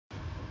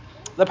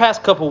the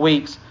past couple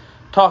weeks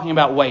talking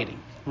about waiting,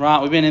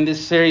 right? We've been in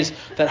this series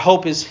that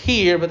hope is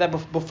here, but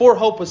that before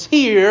hope was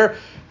here,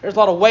 there's a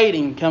lot of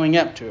waiting coming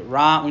up to it,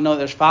 right? We know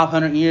there's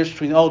 500 years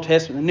between the Old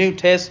Testament and the New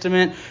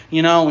Testament.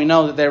 We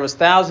know that there was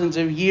thousands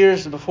of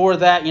years before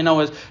that,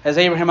 as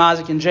Abraham,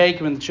 Isaac, and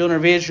Jacob and the children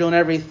of Israel and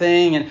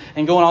everything,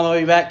 and going all the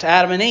way back to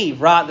Adam and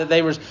Eve, right? That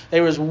they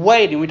was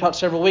waiting. We talked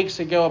several weeks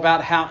ago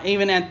about how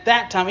even at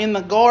that time in the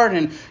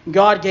garden,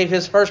 God gave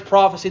His first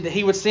prophecy that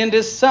He would send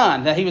His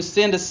Son, that He would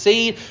send a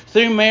seed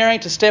through Mary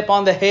to step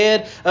on the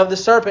head of the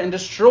serpent and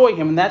destroy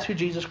him. And that's who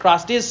Jesus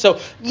Christ is. So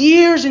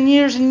years and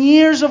years and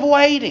years of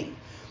waiting.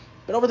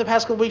 But over the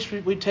past couple of weeks,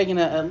 we've taken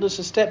just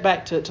a step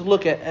back to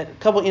look at a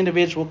couple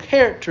individual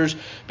characters,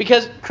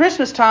 because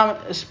Christmas time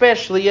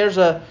especially,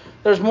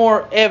 it's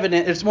more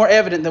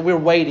evident that we're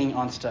waiting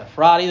on stuff,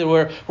 right? Either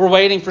we're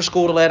waiting for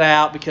school to let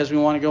out because we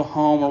want to go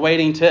home. We're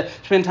waiting to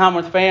spend time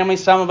with family.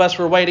 Some of us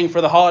were waiting for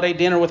the holiday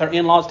dinner with our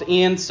in-laws to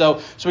end so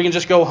we can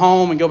just go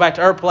home and go back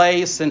to our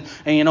place and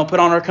put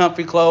on our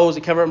comfy clothes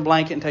and cover it in a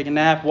blanket and take a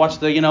nap, watch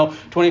the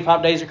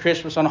 25 Days of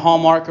Christmas on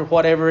Hallmark or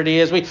whatever it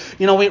is.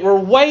 We're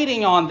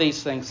waiting on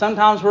these things.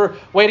 Sometimes we're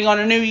waiting on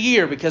a new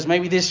year because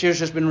maybe this year's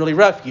just been a really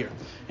rough year.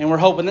 And we're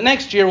hoping the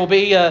next year will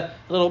be a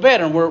little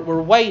better. And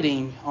we're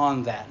waiting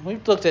on that.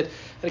 We've looked at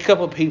a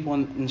couple of people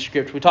in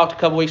Scripture. We talked a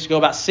couple of weeks ago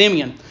about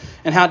Simeon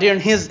and how during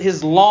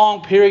his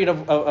long period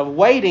of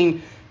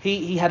waiting,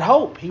 he had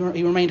hope. He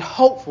remained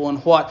hopeful in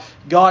what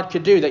God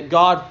could do, that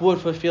God would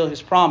fulfill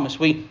His promise.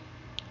 We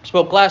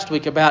spoke last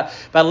week about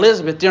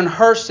Elizabeth during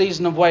her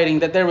season of waiting,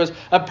 that there was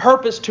a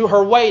purpose to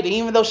her waiting.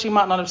 Even though she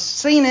might not have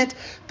seen it,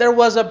 there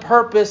was a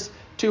purpose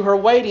to her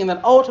waiting,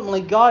 that ultimately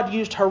God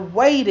used her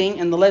waiting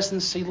and the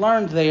lessons she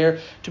learned there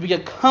to be a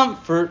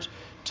comfort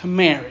to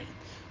Mary.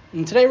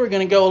 And today we're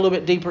going to go a little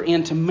bit deeper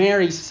into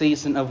Mary's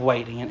season of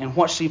waiting and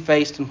what she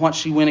faced and what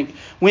she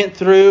went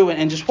through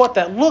and just what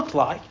that looked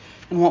like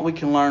and what we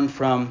can learn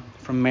from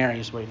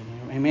Mary's waiting.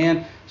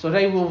 Amen. So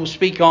today we will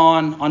speak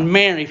on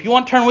Mary. If you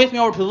want to turn with me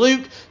over to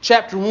Luke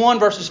chapter 1,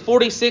 verses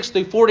 46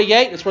 through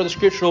 48, that's where the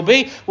scripture will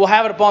be. We'll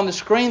have it up on the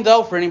screen,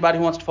 though, for anybody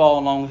who wants to follow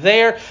along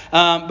there.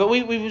 But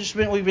we've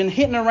been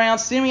hitting around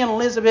Simeon and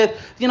Elizabeth.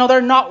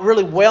 They're not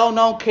really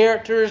well-known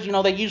characters.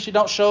 They usually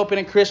don't show up in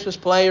a Christmas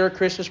play or a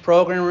Christmas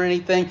program or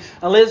anything.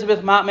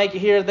 Elizabeth might make it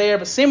here or there,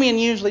 but Simeon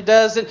usually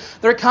doesn't.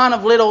 They're kind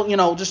of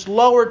little, just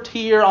lower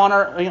tier on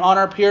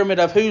our pyramid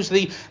of who's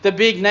the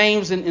big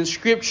names in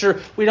Scripture.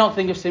 We don't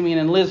think of Simeon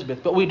and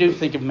Elizabeth, but we do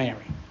think of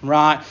Mary,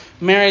 right?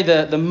 Mary,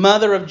 the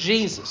mother of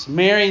Jesus.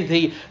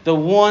 Mary, the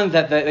one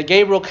that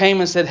Gabriel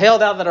came and said, "Hail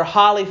thou that are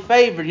highly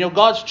favored."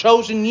 God's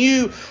chosen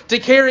you to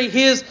carry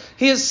His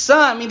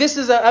Son. This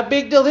is a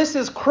big deal. This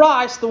is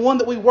Christ, the one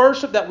that we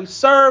worship, that we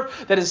serve,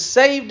 that has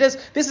saved us.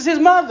 This is His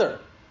mother,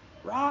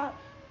 right?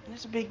 And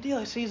it's a big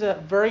deal. She's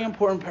a very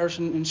important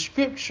person in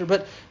Scripture,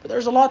 but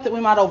there's a lot that we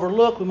might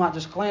overlook. We might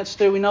just glance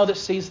through. We know that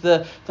she's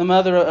the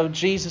mother of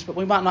Jesus, but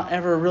we might not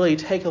ever really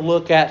take a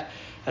look at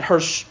her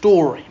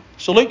story.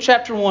 So Luke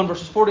chapter 1,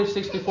 verses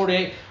 46 to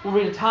 48, we'll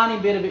read a tiny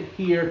bit of it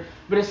here.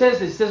 But it says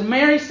this. It says,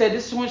 Mary said,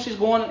 this is when she's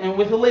going and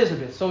with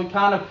Elizabeth. So it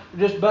kind of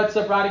just butts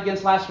up right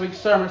against last week's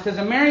sermon. It says,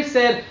 and Mary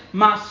said,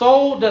 my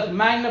soul doth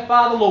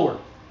magnify the Lord,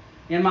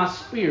 and my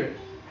spirit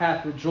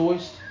hath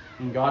rejoiced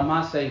in God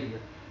my Savior.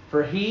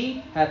 For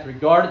He hath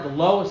regarded the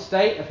low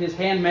estate of His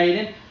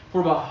handmaiden.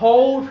 For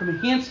behold, from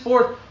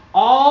henceforth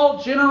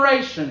all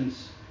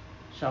generations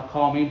shall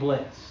call me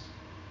blessed.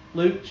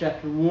 Luke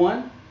chapter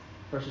 1,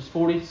 verses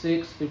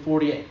 46 through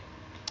 48.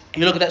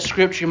 You look at that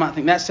scripture, you might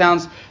think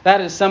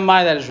that is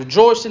somebody that is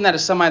rejoicing. That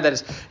is somebody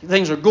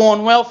things are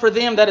going well for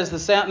them. That is the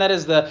sound. That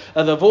is the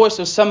voice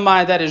of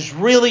somebody that is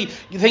really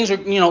things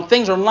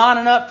are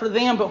lining up for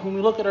them. But when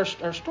we look at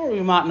our story,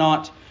 we might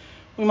not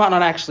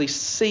actually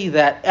see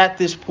that at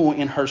this point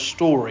in her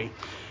story.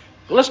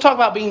 But let's talk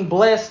about being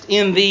blessed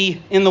in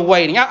the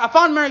waiting. I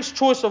find Mary's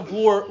choice of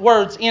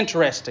words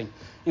interesting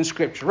in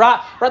Scripture.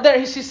 Right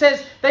there, she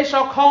says, "They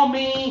shall call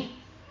me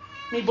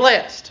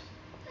blessed."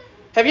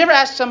 Have you ever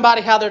asked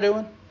somebody how they're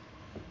doing?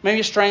 Maybe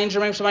a stranger,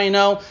 maybe somebody you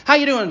know. How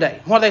you doing today?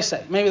 What do they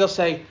say? Maybe they'll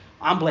say,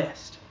 "I'm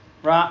blessed."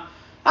 Right?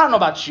 I don't know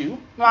about you.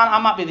 I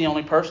might be the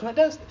only person that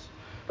does this.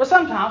 But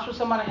sometimes when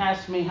somebody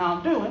asks me how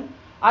I'm doing,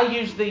 I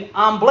use the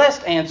 "I'm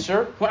blessed"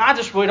 answer when I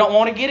just really don't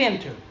want to get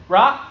into it.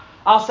 Right?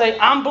 I'll say,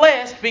 "I'm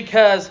blessed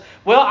because,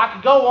 well, I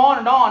could go on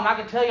and on. And I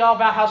could tell you all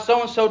about how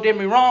so-and-so did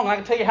me wrong. And I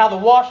can tell you how the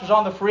washer's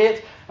on the fritz.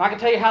 And I can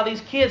tell you how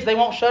these kids, they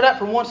won't shut up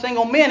for one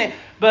single minute.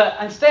 But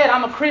instead,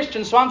 I'm a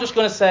Christian, so I'm just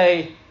going to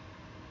say,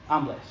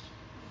 I'm blessed."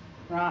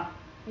 Right?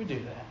 We do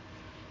that.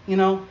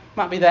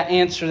 Might be that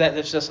answer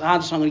that's just, I'm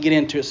just not going to get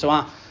into it, so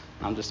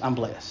I'm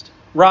blessed.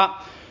 Right?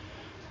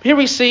 Here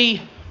we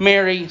see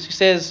Mary. She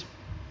says,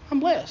 "I'm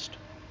blessed.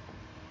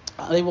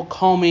 They will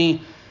call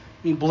me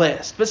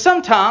blessed." But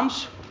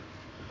sometimes,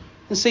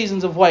 in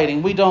seasons of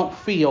waiting, we don't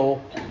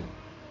feel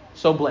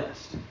so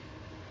blessed.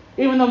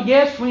 Even though,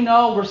 yes, we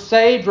know we're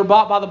saved, we're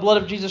bought by the blood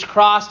of Jesus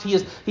Christ. He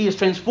is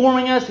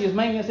transforming us. He is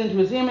making us into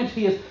His image.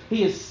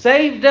 He has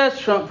saved us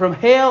from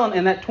hell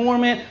and that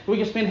torment. We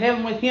can spend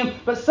heaven with Him.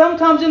 But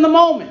sometimes in the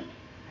moment,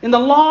 In the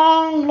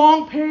long,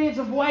 long periods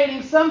of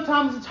waiting,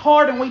 sometimes it's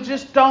hard and we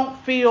just don't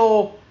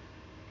feel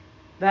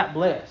that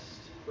blessed.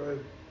 Right.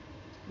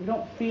 We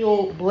don't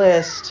feel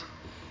blessed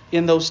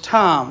in those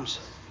times.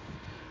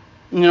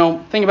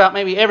 Think about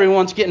maybe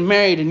everyone's getting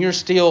married and you're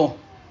still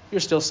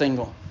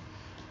single.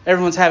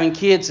 Everyone's having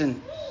kids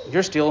and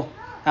you're still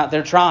out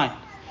there trying.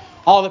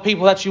 All the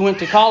people that you went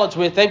to college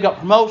with, they've got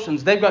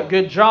promotions, they've got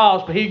good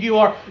jobs, but here you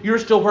are, you're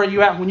still where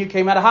you at when you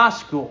came out of high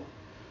school.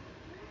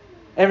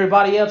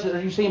 Everybody else,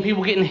 you're seeing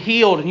people getting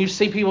healed, and you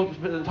see people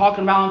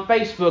talking about on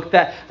Facebook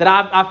that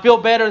I feel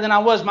better than I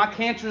was. My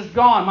cancer's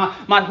gone.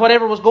 My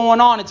whatever was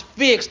going on, it's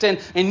fixed,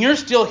 and you're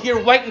still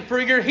here waiting for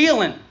your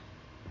healing.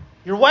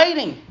 You're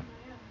waiting.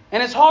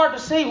 And it's hard to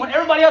see when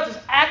everybody else is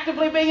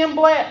actively being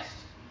blessed.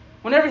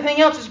 When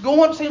everything else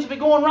seems to be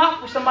going right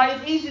for somebody,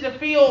 it's easy to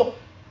feel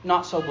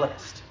not so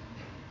blessed.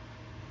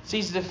 It's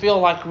easy to feel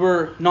like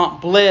we're not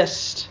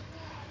blessed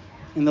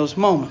in those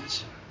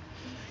moments.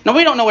 Now,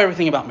 we don't know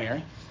everything about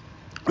Mary.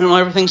 We don't know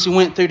everything she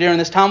went through during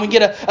this time. We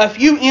get a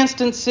few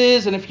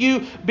instances and a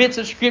few bits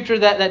of Scripture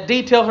that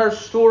detail her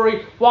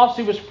story while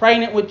she was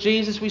pregnant with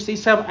Jesus. We see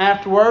some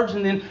afterwards,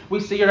 and then we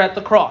see her at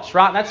the cross,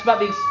 right? That's about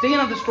the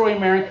extent of the story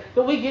of Mary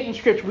that we get in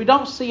Scripture. We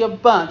don't see a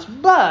bunch,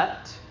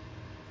 but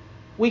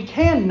we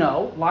can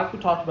know, like we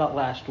talked about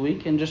last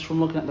week, and just from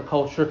looking at the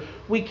culture,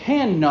 we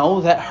can know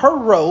that her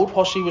road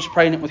while she was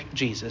pregnant with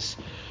Jesus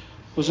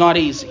was not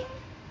easy.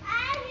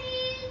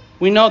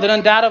 We know that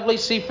undoubtedly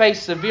she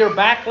faced severe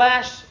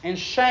backlash and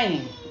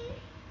shame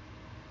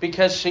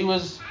because she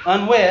was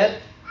unwed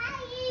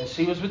and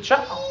she was with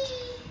child.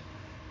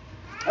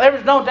 There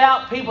was no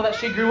doubt people that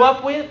she grew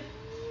up with,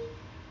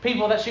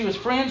 people that she was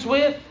friends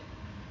with,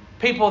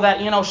 people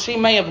that, she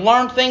may have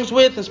learned things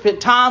with and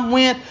spent time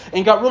with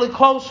and got really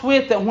close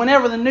with, that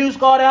whenever the news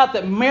got out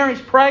that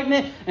Mary's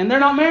pregnant and they're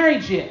not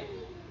married yet.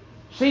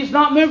 She's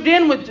not moved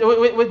in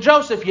with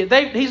Joseph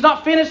yet. He's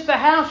not finished the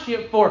house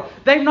yet for her.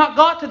 They've not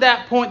got to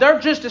that point.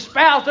 They're just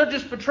espoused. They're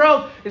just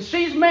betrothed. And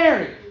she's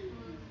married.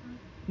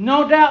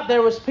 No doubt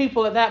there was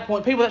people at that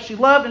point, people that she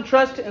loved and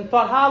trusted and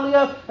thought highly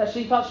of, that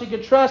she thought she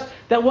could trust,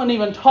 that wouldn't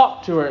even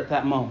talk to her at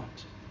that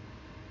moment.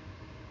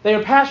 They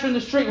would pass her in the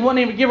street and wouldn't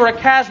even give her a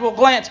casual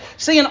glance.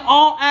 See, in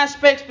all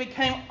aspects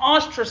became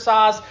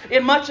ostracized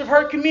in much of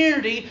her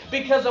community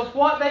because of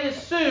what they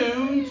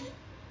assumed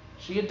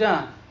she had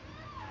done.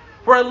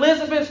 Where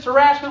Elizabeth's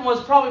harassment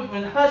was probably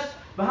been hushed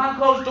behind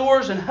closed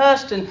doors and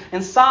hushed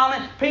and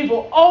silent,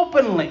 people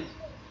openly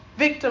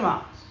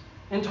victimized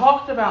and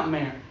talked about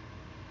Mary,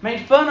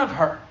 made fun of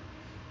her,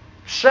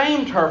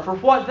 shamed her for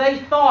what they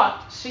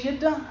thought she had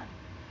done.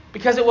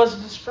 Because it was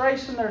a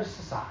disgrace in their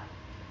society.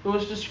 It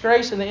was a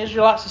disgrace in the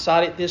Israelite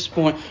society at this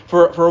point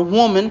for a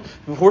woman,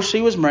 before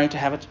she was married, to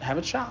have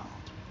a child.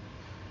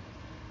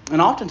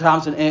 And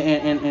oftentimes,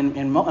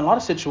 in a lot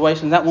of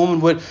situations, that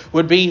woman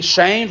would be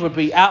shamed, would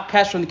be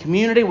outcast from the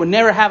community, would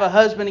never have a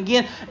husband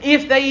again,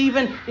 if they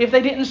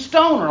didn't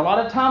stone her. A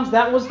lot of times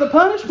that was the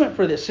punishment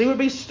for this. She would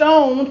be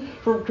stoned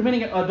for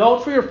committing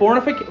adultery or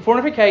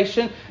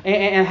fornication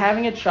and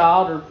having a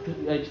child or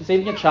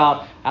conceiving a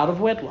child out of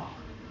wedlock.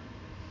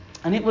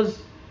 And it was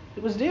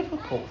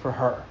difficult for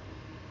her.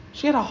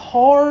 She had a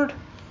hard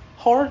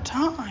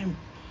time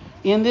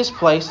in this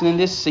place and in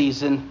this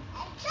season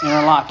in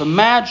her life.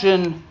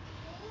 Imagine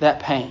that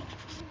pain.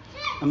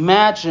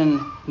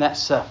 Imagine that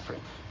suffering.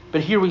 But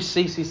here we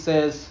see, he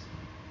says,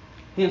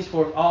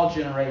 henceforth all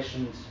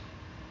generations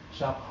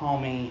shall call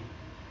me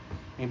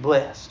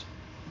blessed.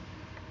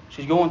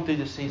 She's going through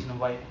this season of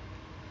waiting.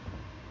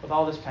 With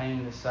all this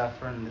pain, this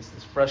suffering, this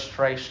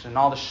frustration, and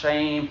all the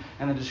shame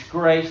and the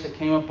disgrace that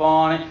came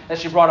upon it, that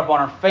she brought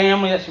upon her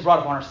family, that she brought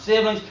upon her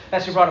siblings,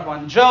 that she brought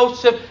upon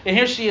Joseph. And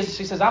here she is,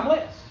 she says, I'm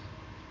blessed.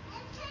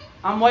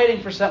 I'm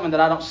waiting for something that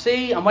I don't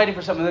see. I'm waiting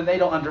for something that they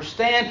don't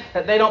understand,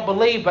 that they don't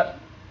believe, but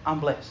I'm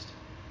blessed.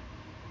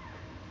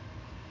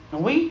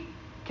 And we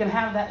can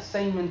have that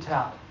same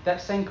mentality,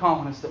 that same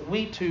confidence that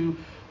we too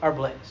are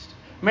blessed.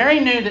 Mary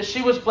knew that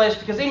she was blessed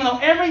because even though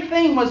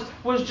everything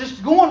was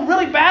just going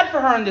really bad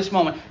for her in this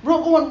moment,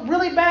 going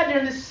really bad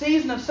during this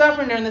season of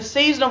suffering, during this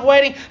season of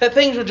waiting, that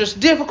things were just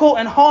difficult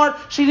and hard,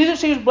 she knew that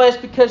she was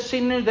blessed because she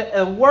knew that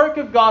the work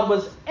of God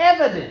was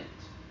evident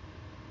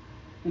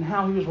in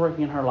how He was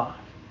working in her life.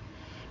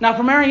 Now,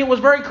 for Mary, it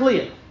was very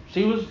clear.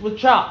 She was with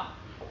child.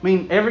 I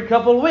mean, every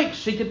couple of weeks,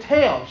 she could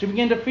tell. She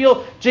began to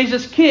feel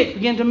Jesus' kick,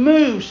 begin to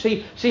move.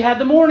 She had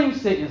the morning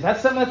sickness.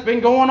 That's something that's been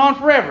going on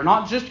forever.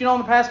 Not just, in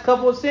the past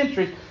couple of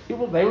centuries. They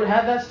would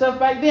have that stuff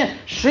back then.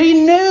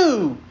 She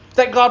knew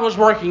that God was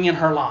working in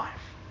her life.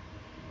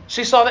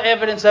 She saw the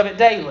evidence of it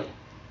daily.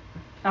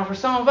 Now, for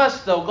some of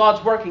us, though,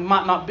 God's working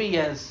might not be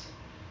as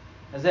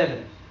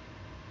evident.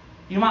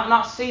 You might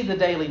not see the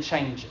daily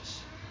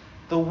changes,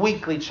 the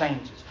weekly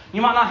changes.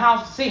 You might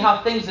not see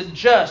how things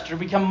adjust or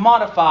become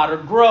modified or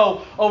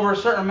grow over a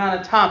certain amount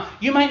of time.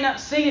 You may not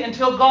see it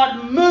until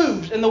God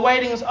moves and the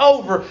waiting is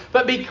over.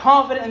 But be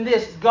confident in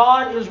this.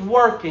 God is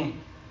working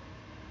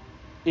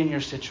in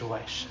your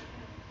situation.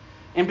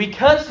 And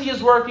because He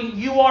is working,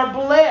 you are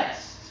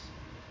blessed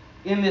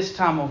in this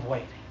time of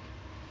waiting.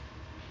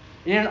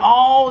 In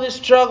all this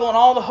struggle and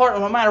all the hurt,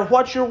 no matter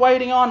what you're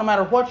waiting on, no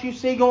matter what you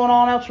see going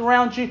on else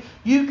around you,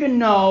 you can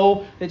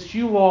know that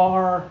you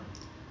are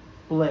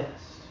blessed.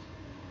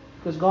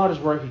 Because God is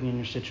working in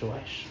your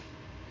situation.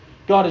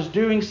 God is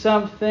doing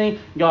something.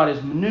 God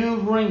is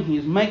maneuvering. He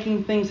is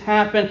making things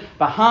happen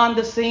behind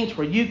the scenes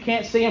where you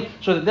can't see Him,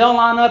 so that they'll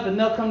line up and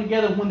they'll come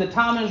together when the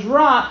time is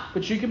right.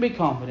 But you can be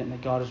confident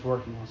that God is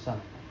working on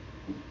something.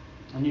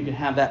 And you can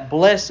have that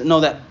blessed, know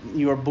that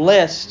you are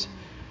blessed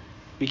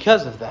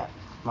because of that.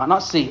 You might not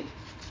see it.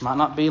 You might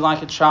not be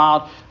like a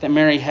child that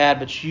Mary had,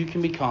 but you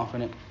can be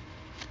confident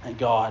that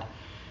God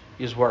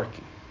is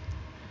working.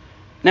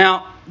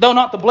 Now, though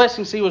not the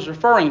blessings he was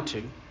referring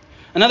to,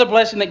 another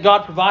blessing that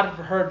God provided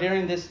for her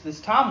during this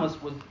time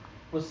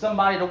was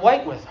somebody to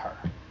wait with her.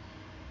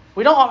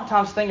 We don't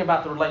oftentimes think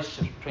about the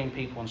relationships between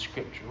people in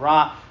Scripture,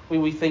 right?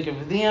 We think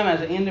of them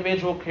as an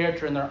individual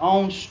character in their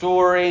own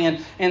story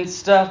and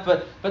stuff.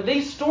 But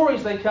these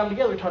stories, they come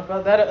together. We talked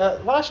about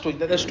that last week,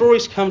 that the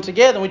stories come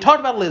together. And we talked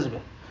about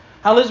Elizabeth.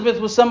 How Elizabeth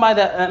was somebody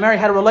that Mary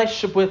had a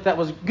relationship with that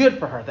was good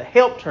for her, that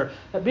helped her,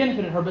 that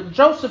benefited her. But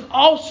Joseph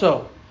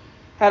also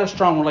had a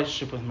strong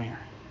relationship with Mary.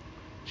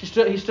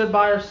 He stood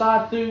by her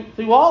side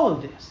through all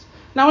of this.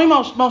 Now,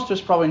 most of us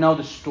probably know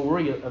the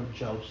story of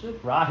Joseph,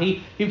 right?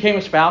 He became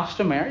a spouse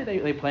to Mary.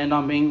 They planned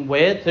on being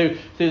wed through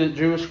the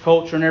Jewish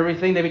culture and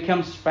everything. They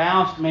become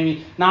spouse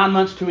maybe 9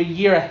 months to a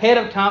year ahead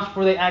of time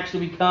before they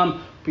actually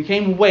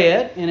became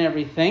wed and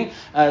everything,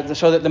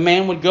 so that the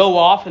man would go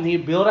off and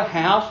he'd build a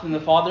house, and the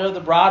father of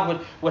the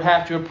bride would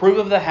have to approve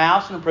of the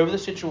house and approve of the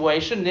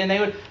situation. And then they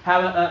would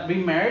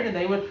be married, and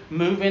they would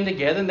move in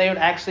together, and they would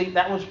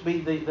that would be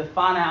the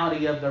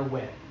finality of their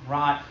wedding,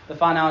 right? The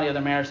finality of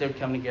their marriage. They would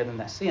come together in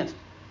that sense.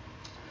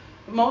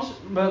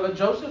 But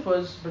Joseph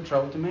was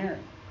betrothed to Mary.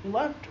 He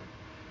loved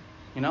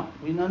her.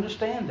 We can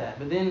understand that.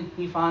 But then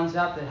he finds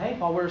out that, hey,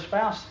 while we're a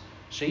spouse,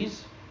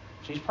 she's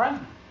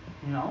pregnant.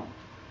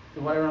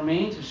 Whatever it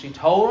means, if she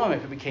told him,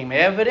 if it became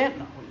evident,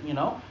 he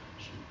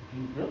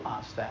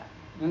realized that.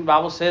 And the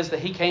Bible says that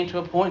he came to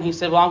a point and he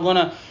said,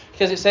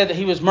 because it said that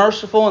he was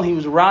merciful and he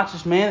was a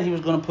righteous man, that he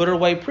was going to put her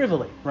away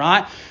privily,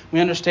 right? We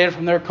understand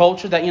from their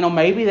culture that,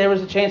 maybe there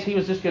was a chance he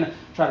was just going to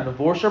try to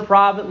divorce her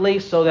privately,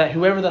 so that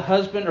whoever the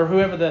husband or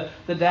whoever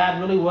the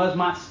dad really was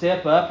might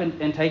step up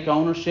and take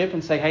ownership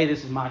and say, hey,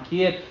 this is my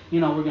kid. We're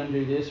going to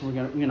do this, and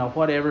we're going to,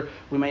 whatever.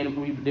 We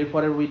did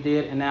whatever we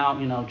did, and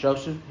now,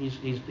 Joseph,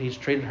 he's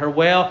treated her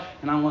well,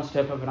 and I'm going to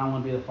step up and I'm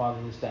going to be the father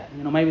of this dad.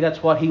 Maybe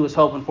that's what he was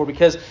hoping for,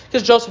 because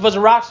Joseph was a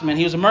righteous man.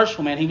 He was a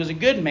merciful man. He was a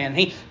good man.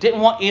 He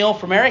didn't want ill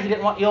for Mary. He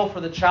didn't want ill for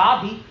the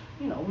child. He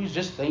was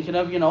just thinking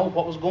of,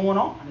 what was going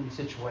on in the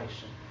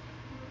situation.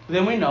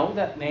 Then we know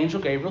that the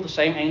angel Gabriel, the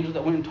same angel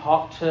that went and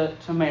talked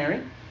to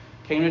Mary,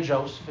 came to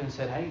Joseph and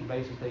said, hey,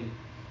 basically,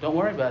 don't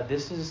worry about it.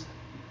 This is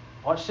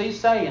what she's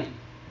saying.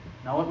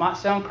 It might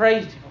sound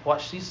crazy, but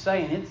what she's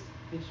saying,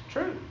 it's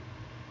true.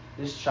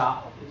 This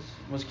child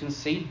was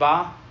conceived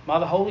by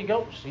the Holy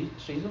Ghost.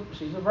 She's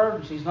a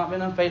virgin. She's not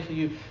been unfaithful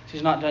to you.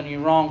 She's not done you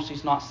wrong.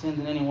 She's not sinned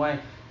in any way.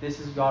 This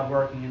is God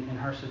working in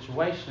her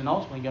situation, and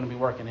ultimately going to be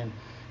working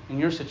in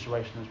your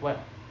situation as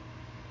well.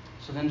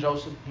 So then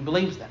Joseph, he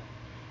believes that.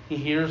 He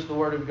hears the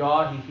word of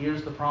God. He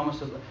hears the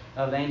promise of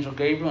the angel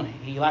Gabriel, and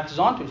he latches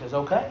onto it. He says,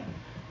 okay.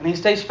 And he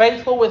stays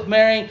faithful with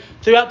Mary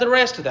throughout the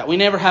rest of that. We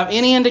never have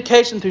any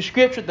indication through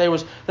Scripture that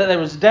there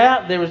was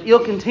doubt, there was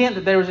ill content,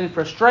 that there was any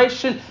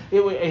frustration.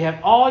 We have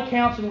all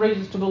accounts and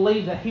reasons to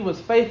believe that he was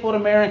faithful to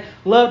Mary,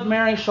 loved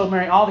Mary, showed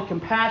Mary all the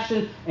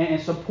compassion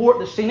and support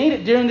that she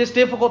needed during this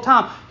difficult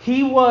time.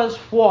 He was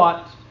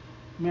what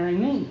Mary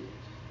needed.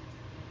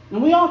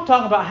 And we all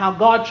talk about how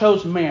God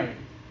chose Mary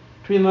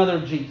to be the mother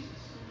of Jesus.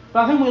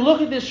 But I think when we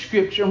look at this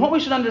Scripture, and what we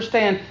should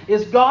understand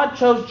is God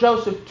chose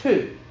Joseph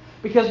too.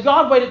 Because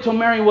God waited till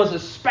Mary was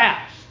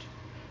espoused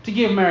to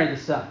give Mary the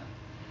son.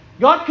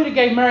 God could have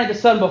gave Mary the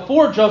son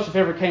before Joseph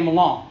ever came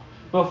along.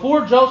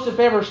 Before Joseph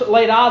ever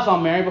laid eyes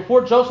on Mary,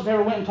 before Joseph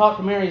ever went and talked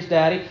to Mary's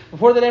daddy,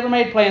 before they ever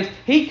made plans,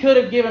 he could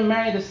have given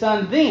Mary the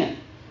son then.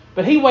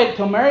 But he waited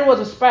till Mary was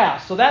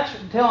espoused. So that's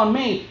telling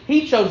me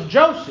he chose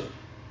Joseph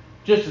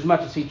just as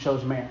much as he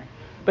chose Mary.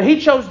 But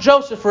he chose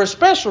Joseph for a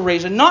special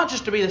reason, not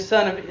just to be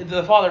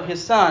the father of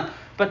his son,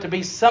 but to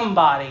be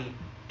somebody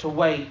to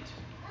wait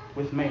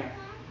with Mary.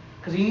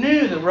 Because he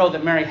knew the road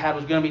that Mary had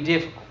was going to be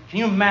difficult. Can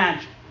you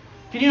imagine?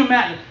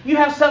 You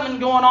have something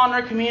going on in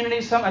our community,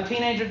 a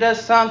teenager does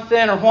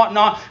something or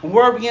whatnot, and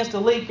word begins to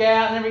leak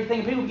out and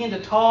everything. People begin to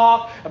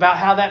talk about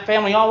how that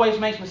family always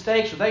makes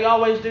mistakes or they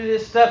always do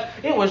this stuff.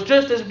 It was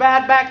just as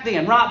bad back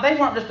then, right? They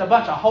weren't just a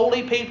bunch of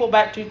holy people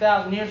back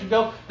 2,000 years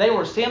ago. They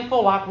were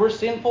sinful like we're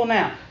sinful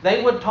now.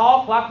 They would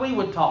talk like we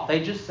would talk.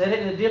 They just said it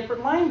in a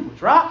different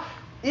language, right?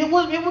 It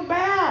was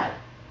bad.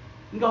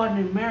 And God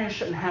knew Mary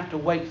shouldn't have to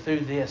wait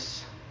through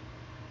this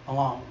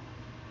alone.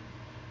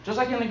 Just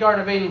like in the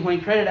Garden of Eden, when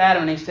he created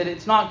Adam and he said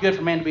it's not good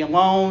for man to be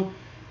alone,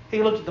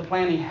 he looked at the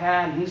plan he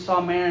had and he saw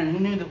Mary and he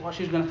knew that what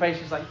she was going to face,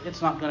 he's like,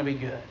 it's not going to be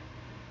good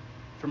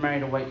for Mary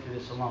to wait through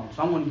this alone.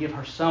 So I'm going to give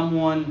her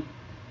someone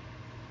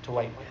to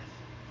wait with.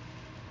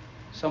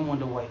 Someone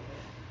to wait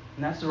with.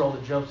 And that's the role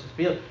that Joseph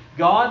filled.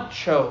 God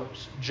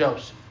chose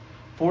Joseph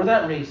for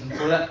that reason,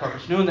 for that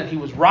purpose, knowing that he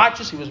was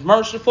righteous, he was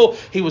merciful,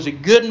 he was a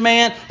good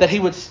man, that he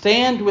would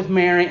stand with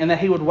Mary and that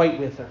he would wait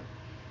with her.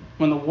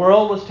 When the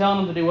world was telling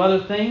him to do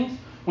other things,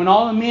 when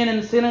all the men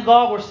in the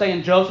synagogue were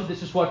saying, Joseph,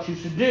 this is what you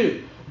should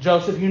do.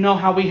 Joseph, you know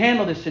how we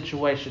handle this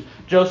situation.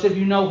 Joseph,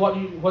 you know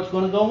what's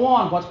going to go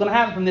on, what's going to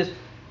happen from this.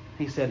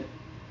 He said,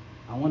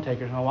 I want to take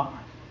her as my wife.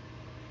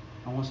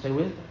 I want to stay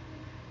with her.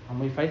 I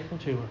want to be faithful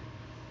to her.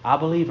 I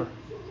believe her.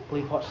 I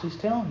believe what she's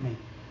telling me.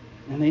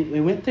 And they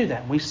went through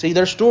that. We see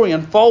their story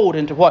unfold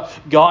into what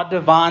God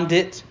divined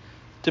it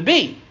to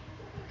be.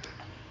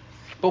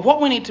 But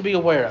what we need to be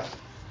aware of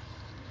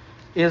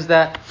is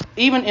that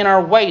even in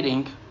our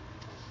waiting,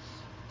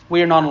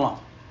 we are not alone.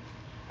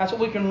 That's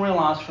what we can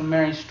realize from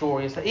Mary's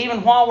story, is that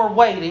even while we're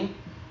waiting,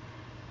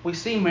 we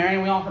see Mary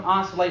and we often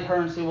isolate her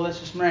and say, well, that's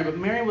just Mary. But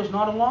Mary was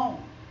not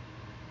alone.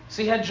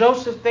 She had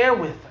Joseph there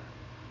with her.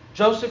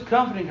 Joseph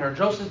comforting her.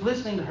 Joseph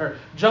listening to her.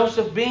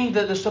 Joseph being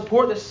the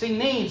support that she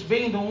needs.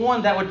 Being the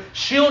one that would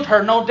shield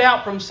her, no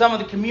doubt, from some of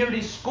the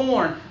community's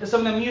scorn and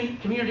some of the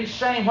community's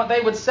shame, what they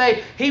would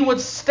say. He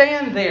would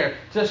stand there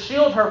to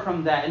shield her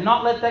from that and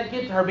not let that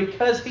get to her.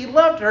 Because he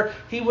loved her,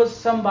 he was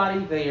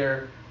somebody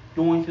there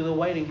going through the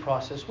waiting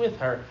process with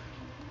her.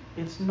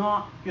 It's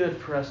not good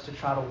for us to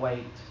try to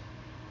wait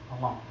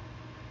alone.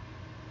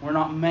 We're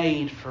not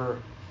made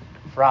for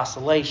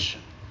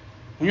isolation.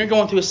 When you're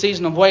going through a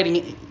season of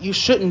waiting, you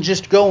shouldn't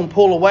just go and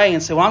pull away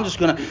and say, well, I'm just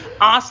going to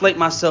isolate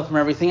myself from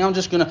everything. I'm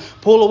just going to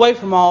pull away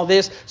from all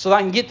this so that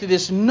I can get through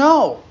this.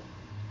 No.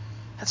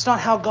 That's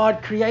not how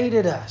God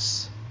created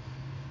us.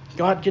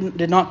 God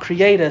did not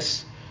create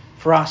us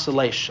for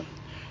isolation.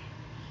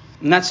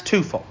 And that's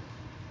twofold.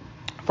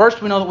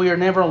 First, we know that we are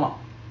never alone.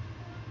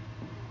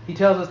 He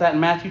tells us that in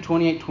Matthew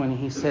 28:20.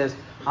 He says,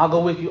 I'll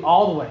go with you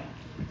all the way,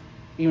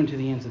 even to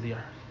the ends of the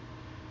earth.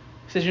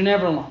 He says, you're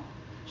never alone.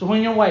 So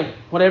when you're waiting,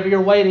 whatever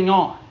you're waiting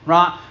on,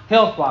 right?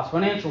 Health-wise,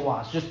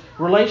 financial-wise, just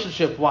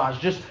relationship-wise,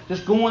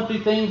 just going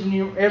through things in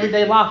your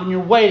everyday life and you're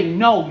waiting.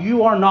 No,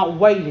 you are not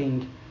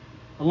waiting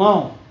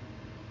alone.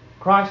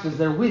 Christ is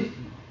there with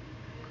you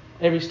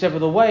every step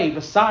of the way,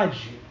 beside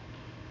you,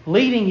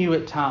 leading you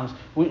at times.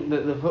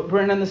 The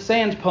footprint in the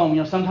sands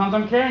poem, sometimes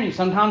I'm carrying you,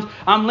 sometimes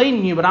I'm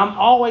leading you, but I'm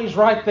always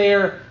right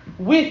there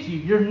with you.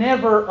 You're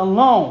never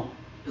alone,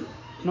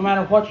 no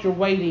matter what you're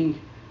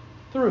waiting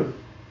through.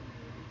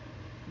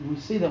 And we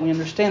see that, we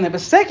understand that.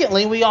 But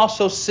secondly, we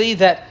also see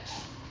that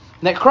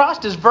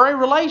Christ is very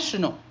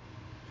relational.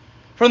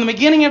 From the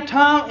beginning of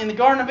time in the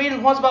Garden of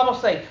Eden, what does the Bible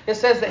say? It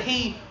says that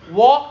He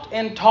walked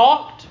and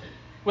talked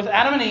with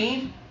Adam and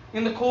Eve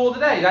in the cool of the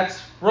day. That's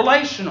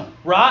relational,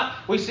 right?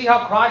 We see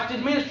how Christ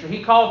did ministry.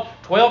 He called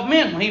 12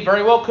 men when He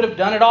very well could have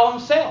done it all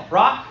Himself,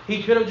 right?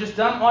 He could have just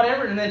done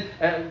whatever and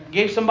then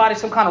gave somebody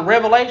some kind of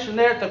revelation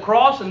there at the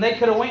cross and they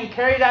could have went and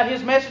carried out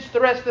His message to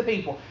the rest of the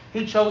people.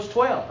 He chose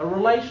 12, a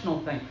relational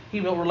thing. He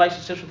built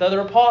relationships with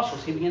other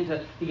apostles.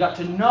 He got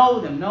to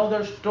know them, know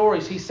their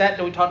stories. We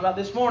talked about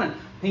this morning.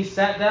 He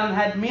sat down and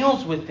had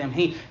meals with them.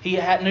 He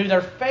knew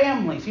their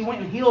families. He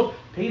went and healed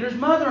Peter's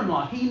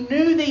mother-in-law. He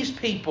knew these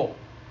people.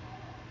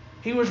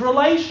 He was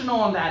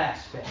relational in that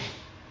aspect.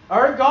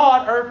 Our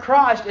God, our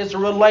Christ, is a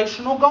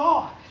relational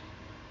God.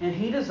 And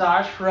He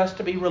desires for us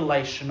to be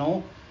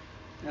relational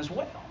as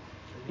well.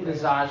 He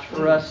desires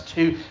for us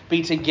to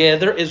be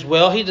together as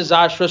well. He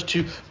desires for us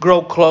to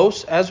grow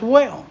close as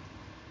well.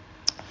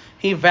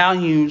 He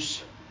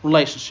values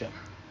relationship.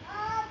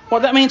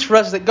 What that means for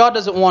us is that God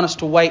doesn't want us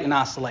to wait in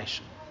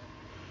isolation.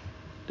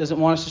 Doesn't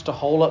want us just to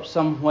hole up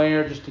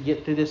somewhere just to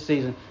get through this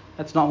season.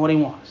 That's not what He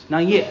wants. Now,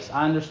 yes,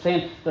 I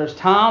understand there's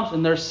times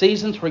and there's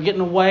seasons where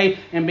getting away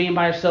and being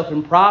by yourself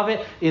in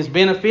private is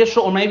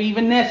beneficial or maybe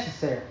even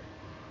necessary.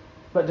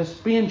 But to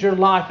spend your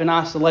life in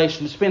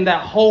isolation, to spend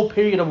that whole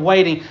period of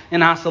waiting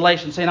in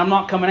isolation, saying, I'm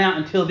not coming out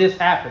until this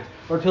happens,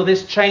 or until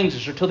this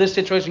changes, or until this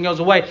situation goes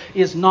away,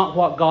 is not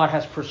what God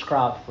has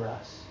prescribed for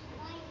us.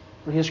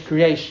 For His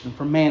creation,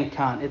 for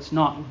mankind. It's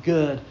not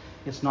good.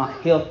 It's not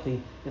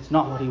healthy. It's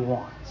not what He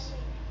wants.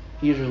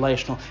 He is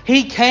relational.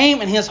 He came,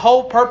 and His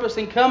whole purpose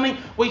in coming,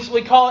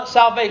 we call it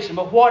salvation.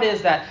 But what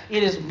is that?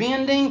 It is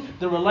mending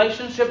the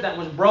relationship that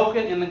was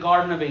broken in the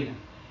Garden of Eden.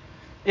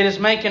 It is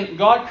making,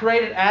 God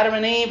created Adam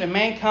and Eve and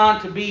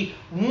mankind to be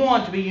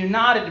one, to be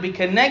united, to be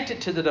connected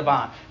to the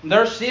divine.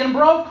 Their sin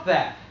broke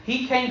that.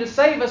 He came to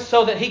save us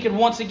so that He could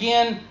once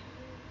again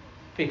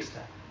fix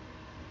that.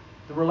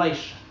 The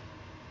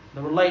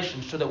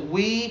relation, so that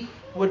we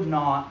would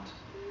not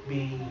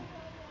be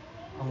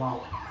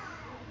alone.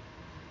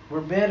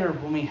 We're better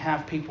when we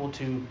have people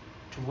to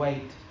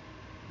wait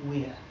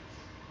with.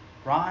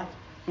 Right?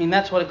 I mean,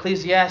 that's what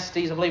Ecclesiastes,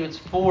 I believe it's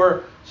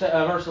 4,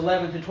 verse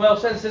 11 to 12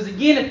 says. It says,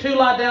 again, if two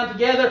lie down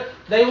together,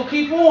 they will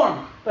keep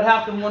warm. But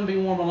how can one be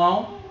warm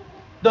alone?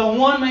 Though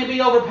one may be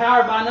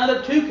overpowered by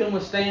another, two can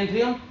withstand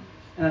him.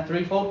 And a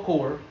threefold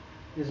cord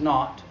is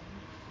not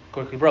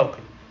quickly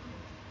broken.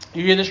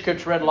 You hear this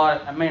scripture read a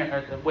lot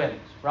at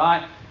weddings,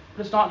 right?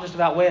 But it's not just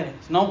about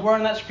weddings. Nowhere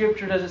in that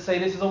scripture does it say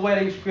this is a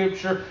wedding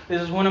scripture.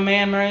 This is when a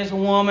man marries a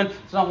woman.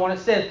 It's not what it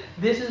says.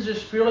 This is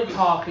just purely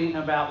talking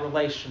about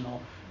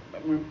relational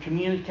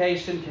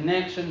communication,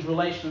 connections,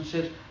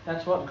 relationships.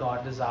 That's what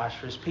God desires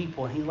for His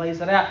people. And He lays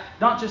it out.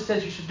 Not just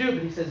says you should do it,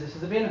 but He says this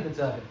is the benefits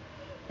of it.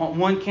 What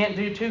one can't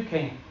do, two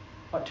can.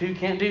 What two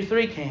can't do,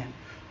 three can.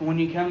 And when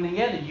you come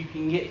together, you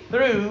can get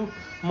through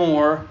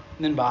more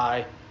than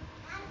by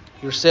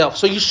yourself.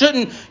 So you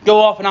shouldn't go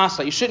off and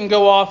isolate. You shouldn't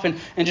go off and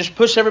just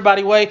push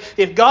everybody away.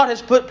 If God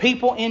has put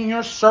people in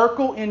your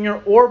circle, in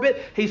your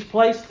orbit, He's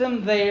placed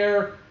them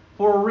there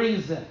for a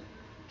reason.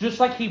 Just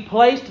like He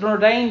placed and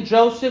ordained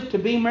Joseph to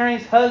be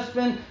Mary's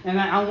husband, and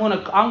I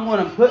want to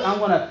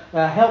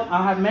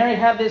have Mary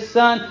have this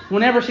son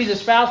whenever she's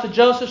espoused to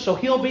Joseph, so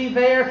he'll be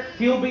there,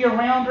 he'll be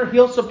around her,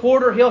 he'll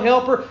support her, he'll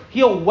help her,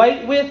 he'll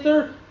wait with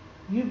her.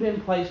 You've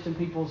been placed in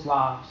people's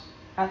lives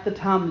at the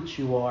time that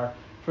you are,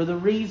 for the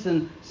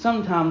reason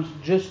sometimes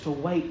just to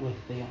wait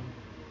with them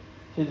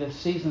through the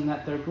season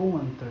that they're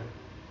going through.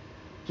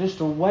 Just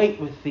to wait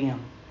with them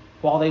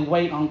while they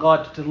wait on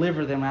God to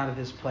deliver them out of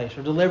this place,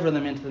 or deliver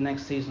them into the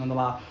next season of their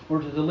life, or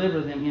to deliver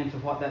them into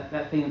what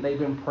that thing that they've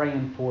been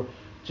praying for.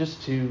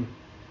 Just to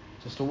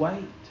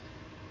wait.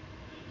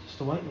 Just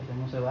to wait with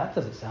them. We'll say, well, that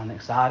doesn't sound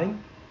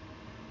exciting.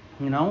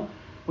 You know?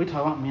 We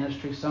talk about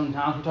ministry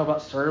sometimes. We talk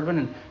about serving,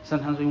 and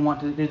sometimes we want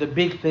to do the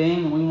big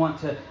thing, and we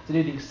want to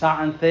do the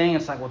exciting thing.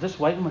 It's like, well, just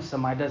waiting with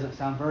somebody doesn't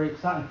sound very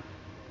exciting.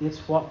 It's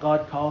what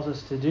God calls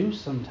us to do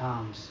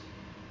sometimes,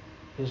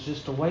 is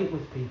just to wait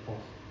with people,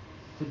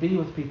 to be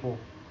with people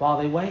while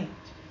they wait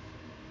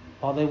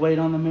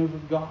on the move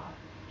of God.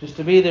 Just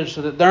to be there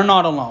so that they're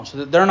not alone, so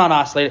that they're not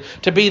isolated.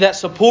 To be that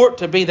support,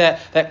 to be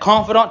that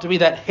confidant, to be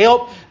that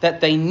help that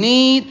they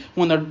need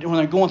when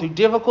they're going through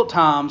difficult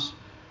times.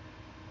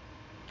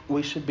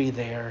 We should be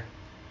there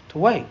to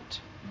wait.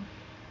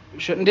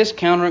 We shouldn't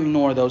discount or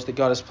ignore those that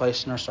God has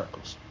placed in our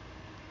circles.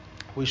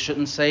 We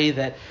shouldn't say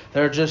that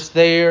they're just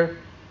there,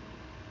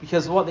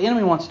 because what the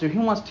enemy wants to do, he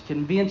wants to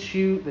convince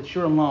you that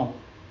you're alone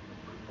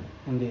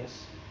in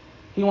this.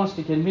 He wants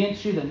to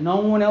convince you that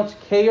no one else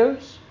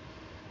cares,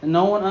 and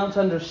no one else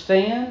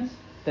understands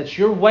that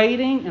you're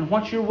waiting and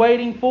what you're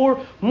waiting for.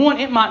 One,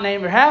 it might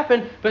never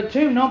happen, but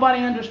two,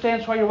 nobody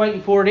understands why you're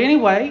waiting for it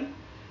anyway.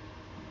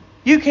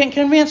 You can't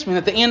convince me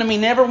that the enemy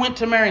never went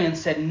to Mary and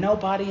said,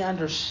 nobody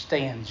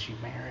understands you,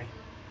 Mary.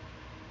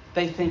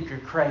 They think you're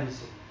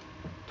crazy,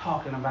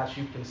 talking about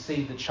you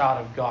conceived the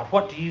child of God.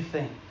 What do you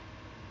think?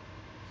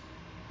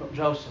 But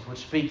Joseph would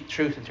speak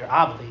truth into her.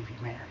 I believe you,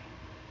 Mary.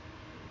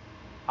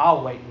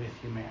 I'll wait with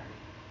you, Mary.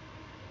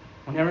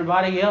 When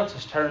everybody else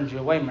has turned you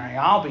away, Mary,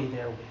 I'll be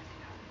there with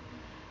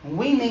you. And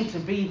we need to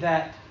be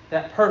that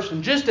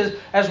person. Just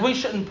as we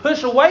shouldn't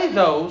push away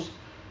those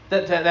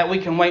that we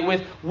can wait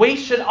with, we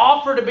should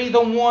offer to be the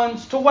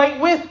ones to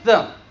wait with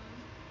them.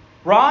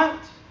 Right?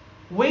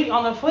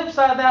 On the flip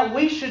side of that,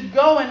 we should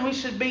go and we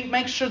should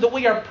make sure that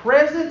we are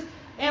present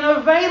and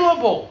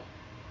available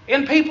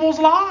in people's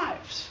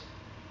lives.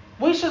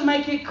 We should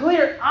make it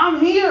clear, I'm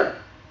here.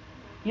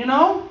 You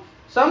know?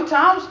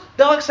 Sometimes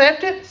they'll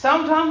accept it,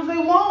 sometimes they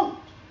won't.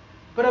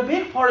 But a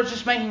big part is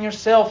just making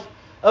yourself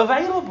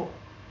available.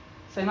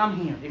 Saying, I'm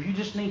here. If you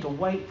just need to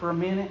wait for a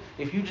minute,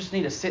 if you just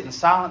need to sit in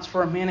silence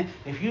for a minute,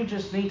 if you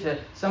just need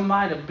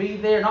somebody to be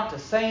there, not to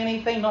say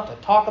anything, not to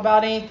talk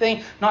about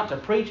anything, not to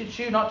preach at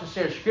you, not to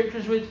share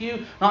scriptures with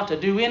you, not to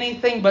do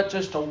anything, but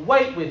just to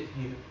wait with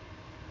you,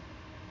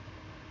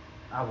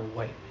 I will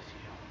wait with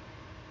you.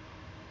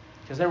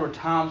 Because there were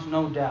times,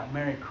 no doubt,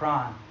 Mary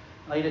crying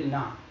late at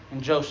night,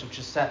 and Joseph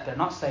just sat there,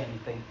 not saying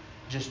anything,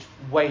 just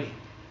waiting.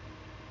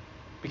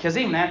 Because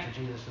even after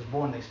Jesus was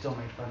born, they still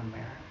made fun of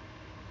Mary.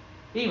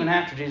 Even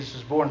after Jesus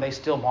was born, they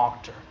still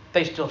mocked her.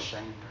 They still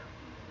shamed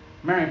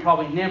her. Mary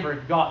probably never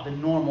got the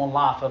normal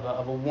life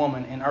of a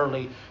woman in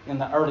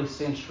the early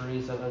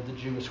centuries of the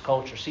Jewish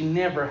culture. She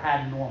never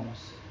had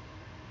normalcy.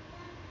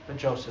 But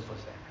Joseph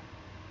was there.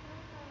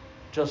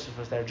 Joseph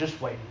was there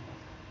just waiting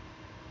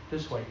with her.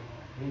 Just waiting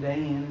with her. Day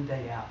in and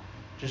day out.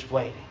 Just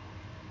waiting.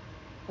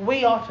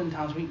 We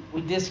oftentimes,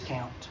 we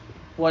discount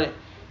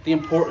the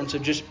importance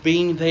of just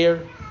being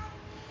there.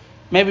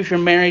 Maybe if you're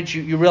married,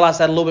 you realize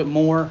that a little bit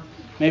more.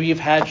 Maybe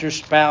you've had your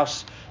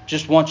spouse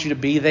just want you to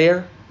be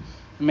there.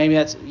 Maybe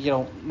that's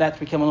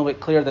become a little bit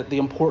clear that the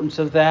importance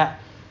of that.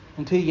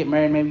 Until you get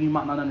married, maybe you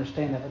might not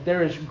understand that. But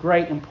there is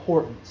great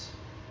importance,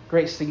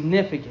 great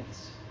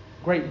significance,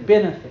 great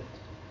benefit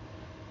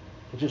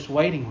to just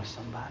waiting with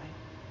somebody.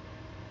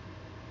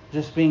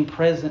 Just being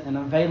present and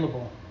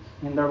available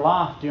in their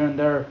life during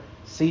their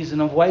season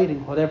of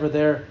waiting, whatever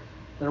they're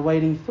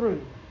waiting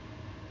through.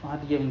 I don't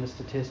have to give them the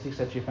statistics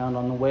that you found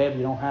on the web.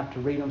 You don't have to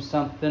read them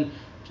something.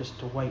 Just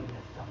to wait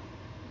with them.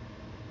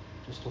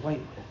 Just to wait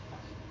with them.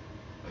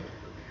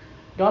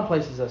 God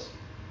places us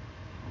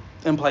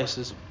in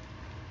places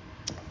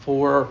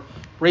for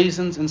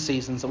reasons and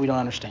seasons that we don't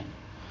understand.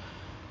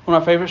 One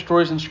of my favorite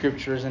stories in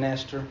Scripture is in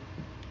Esther,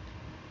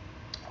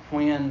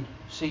 when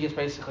she gets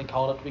basically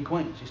called up to be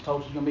queen. She's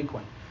told she's going to be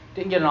queen.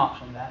 Didn't get an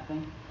option of that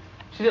thing.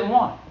 She didn't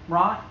want it,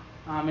 right?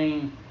 I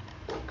mean,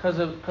 because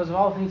of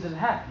all the things that had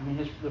happened.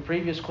 I mean, the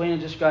previous queen had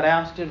just got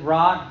ousted,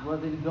 right? Well,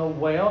 it didn't go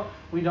well.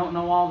 We don't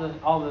know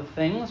all the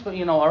things, but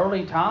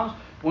early times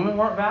women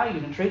weren't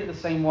valued and treated the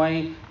same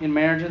way in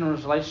marriage and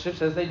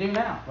relationships as they do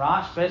now,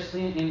 right?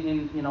 Especially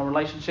in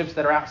relationships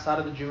that are outside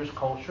of the Jewish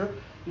culture.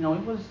 It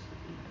was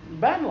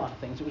bad in a lot of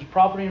things. It was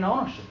property and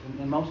ownership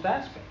in most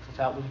aspects. That's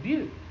how it was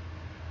viewed.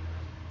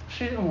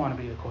 She didn't want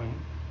to be the queen.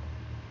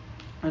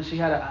 And she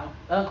had an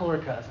uncle or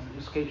cousin,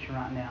 it escapes me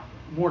right now,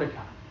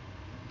 Mordecai.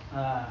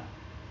 That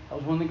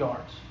was one of the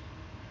guards.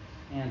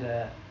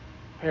 And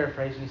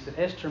paraphrasing, he said,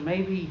 Esther,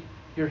 maybe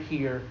you're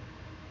here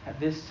at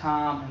this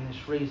time and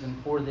this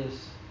reason for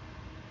this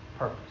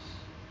purpose.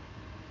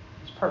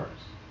 This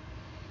purpose.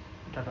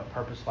 We talked about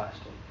purpose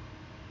last week.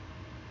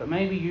 But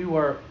maybe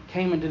you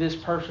came into this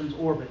person's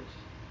orbit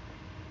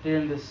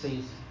during this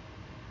season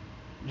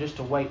just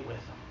to wait with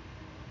them.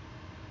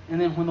 And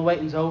then when the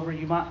waiting's over,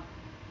 you might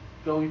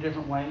go your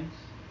different ways.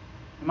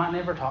 You might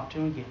never talk to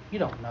him again. You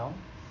don't know.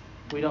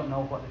 We don't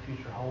know what the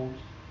future holds.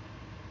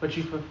 But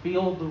you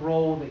fulfilled the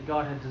role that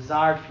God had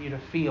desired for you to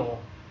fill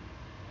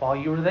while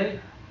you were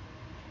there.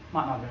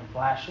 Might not have been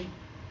flashy.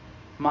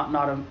 Might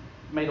not have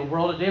made a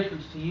world of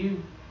difference to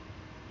you.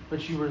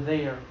 But you were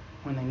there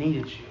when they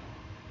needed you.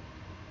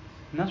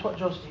 And that's what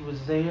Joseph, he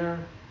was there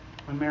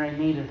when Mary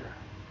needed her.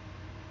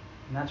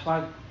 And that's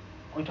why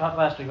we talked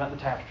last week about the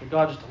tapestry.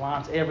 God just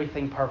aligns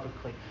everything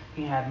perfectly.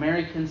 He had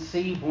Mary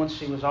conceived once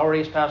she was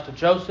already espoused to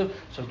Joseph,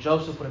 so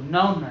Joseph would have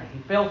known Mary. He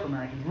fell for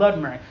Mary. He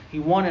loved Mary. He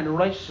wanted a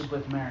relationship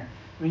with Mary.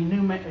 He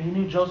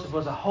knew Joseph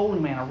was a holy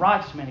man, a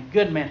righteous man, a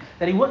good man,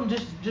 that he wouldn't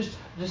just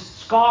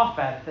scoff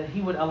at it, that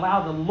he would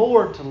allow the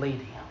Lord to lead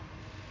him.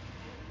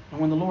 And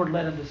when the Lord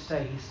led him to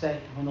stay, he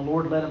stayed. When the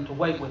Lord led him to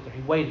wait with her,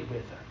 he waited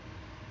with her.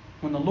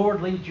 When the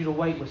Lord leads you to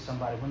wait with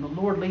somebody, when the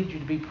Lord leads you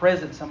to be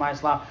present in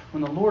somebody's life,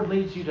 when the Lord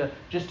leads you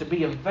to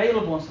be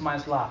available in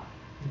somebody's life,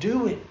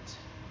 do it.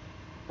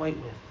 Wait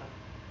with them.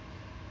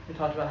 We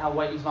talked about how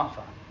waiting is not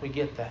fun. We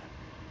get that.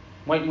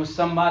 Waiting with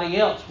somebody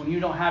else when you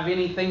don't have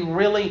anything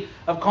really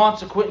of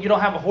consequence, you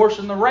don't have a horse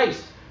in the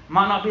race.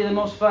 Might not be the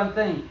most fun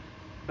thing,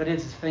 but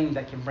it's a thing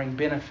that can bring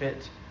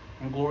benefit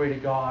and glory to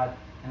God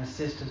and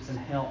assistance and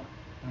help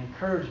and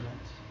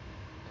encouragement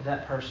to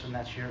that person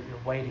that you're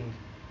waiting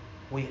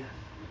with.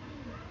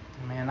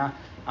 Man,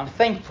 I'm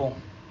thankful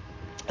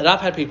that I've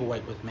had people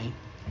wait with me.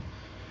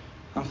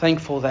 I'm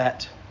thankful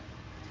that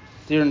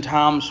during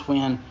times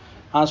when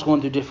I was going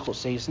through difficult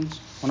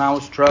seasons, when I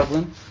was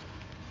struggling,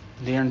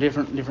 during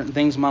different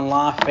things in my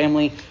life,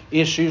 family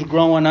issues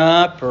growing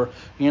up, or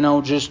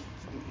just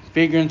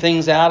figuring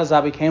things out as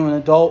I became an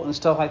adult and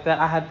stuff like that,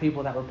 I had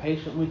people that were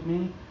patient with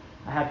me.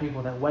 I had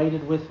people that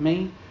waited with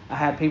me. I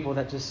had people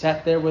that just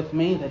sat there with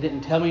me, that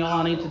didn't tell me all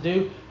I need to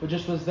do, but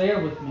just was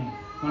there with me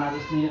when I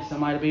just needed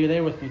somebody to be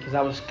there with me because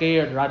I was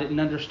scared or I didn't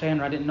understand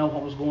or I didn't know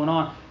what was going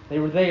on. They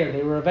were there.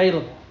 They were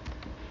available.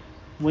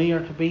 We are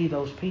to be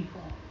those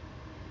people.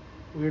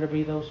 We are to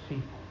be those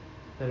people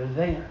that are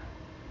there,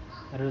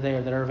 that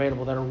are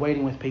available, that are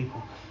waiting with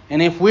people.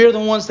 And if we're the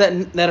ones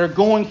that are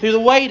going through the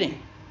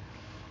waiting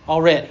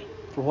already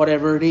for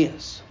whatever it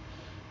is,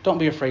 don't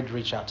be afraid to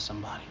reach out to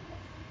somebody.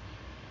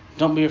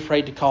 Don't be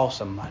afraid to call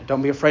somebody.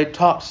 Don't be afraid to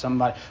talk to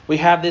somebody. We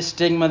have this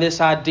stigma, this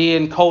idea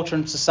in culture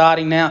and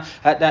society now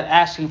that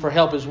asking for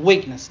help is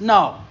weakness.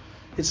 No,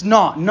 it's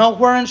not.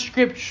 Nowhere in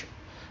Scripture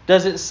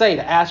does it say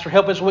to ask for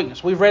help is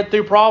weakness. We've read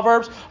through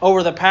Proverbs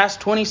over the past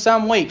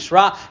 20-some weeks,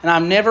 right?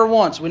 And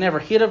we never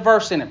hit a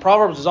verse in it.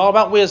 Proverbs is all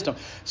about wisdom.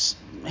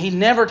 He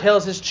never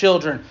tells his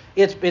children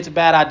it's a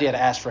bad idea to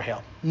ask for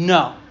help.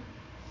 No.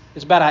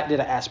 It's a bad idea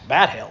to ask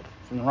bad help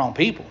from the wrong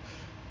people.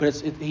 But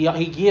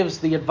he gives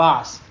the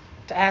advice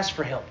to ask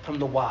for help from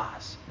the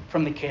wise,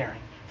 from the caring,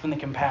 from the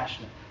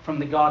compassionate, from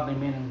the godly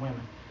men and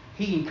women.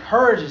 He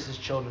encourages his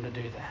children to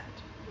do that.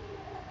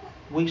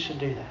 We should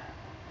do that.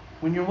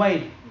 When you're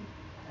waiting,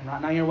 and right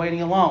now you're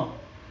waiting alone,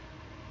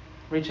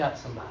 reach out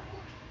to somebody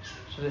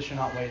so that you're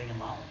not waiting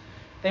alone.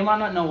 They might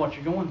not know what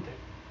you're going through.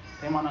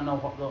 They might not know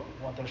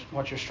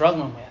what you're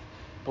struggling with.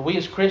 But we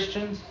as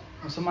Christians,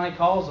 when somebody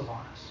calls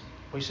upon us,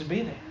 we should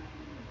be there.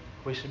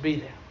 We should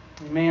be there.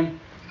 Amen.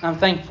 I'm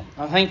thankful.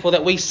 I'm thankful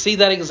that we see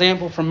that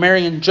example from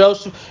Mary and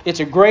Joseph. It's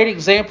a great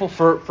example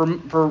for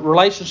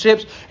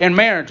relationships and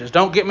marriages.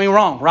 Don't get me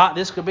wrong, right?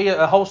 This could be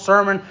a whole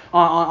sermon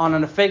on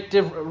an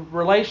effective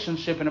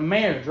relationship in a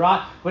marriage,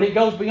 right? But it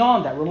goes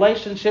beyond that.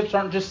 Relationships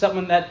aren't just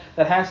something that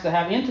has to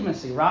have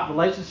intimacy, right?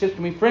 Relationships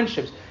can be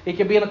friendships. It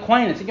can be an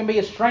acquaintance. It can be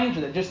a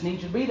stranger that just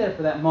needs you to be there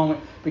for that moment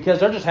because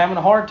they're just having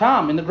a hard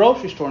time in the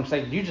grocery store and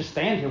say, you just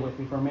stand here with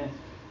me for a minute.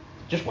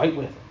 Just wait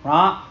with them,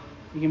 right?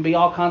 You can be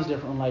all kinds of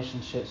different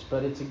relationships,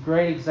 but it's a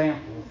great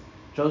example,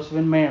 Joseph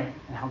and Mary,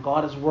 and how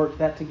God has worked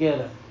that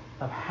together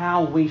of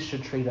how we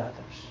should treat others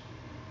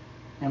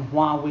and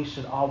why we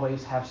should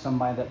always have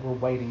somebody that we're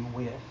waiting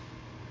with.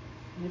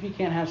 And if you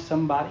can't have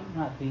somebody,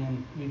 right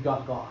then, you've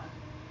got God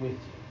with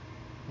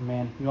you.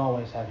 Amen. You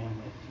always have Him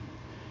with you.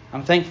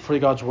 I'm thankful for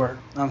God's Word.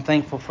 I'm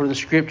thankful for the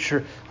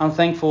Scripture. I'm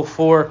thankful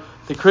for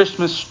the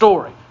Christmas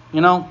story. We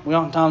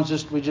oftentimes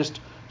just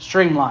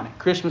Streamline it.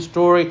 Christmas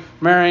story.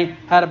 Mary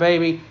had a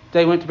baby.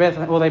 They went to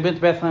Bethlehem. Well, they went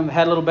to Bethlehem. They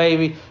had a little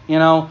baby.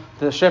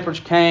 The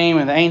shepherds came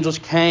and the angels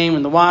came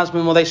and the wise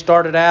men. Well, they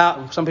started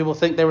out. Some people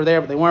think they were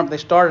there, but they weren't. But they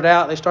started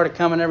out. They started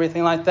coming and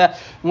everything like that.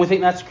 And we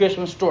think that's the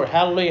Christmas story.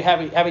 Hallelujah,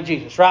 happy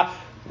Jesus, right?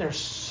 There's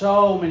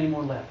so many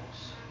more levels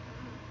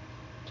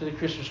to the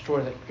Christmas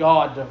story that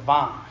God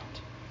divined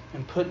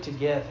and put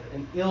together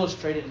and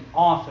illustrated and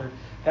authored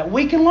that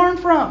we can learn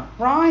from,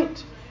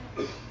 right?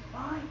 Right.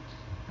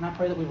 And I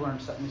pray that we've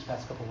learned something these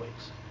past couple of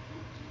weeks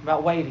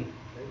about waiting.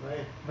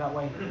 Amen. About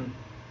waiting.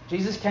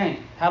 Jesus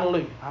came.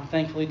 Hallelujah. I'm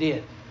thankful He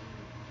did.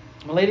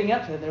 But leading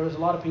up to that, there was a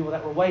lot of people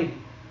that were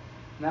waiting.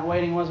 And that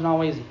waiting wasn't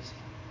always easy.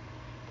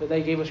 But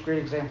they gave us great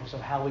examples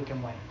of how we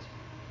can wait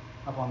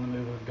upon the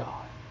move of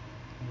God.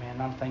 Amen.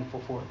 I'm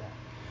thankful for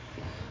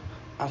that.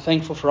 I'm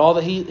thankful for all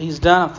that He's done.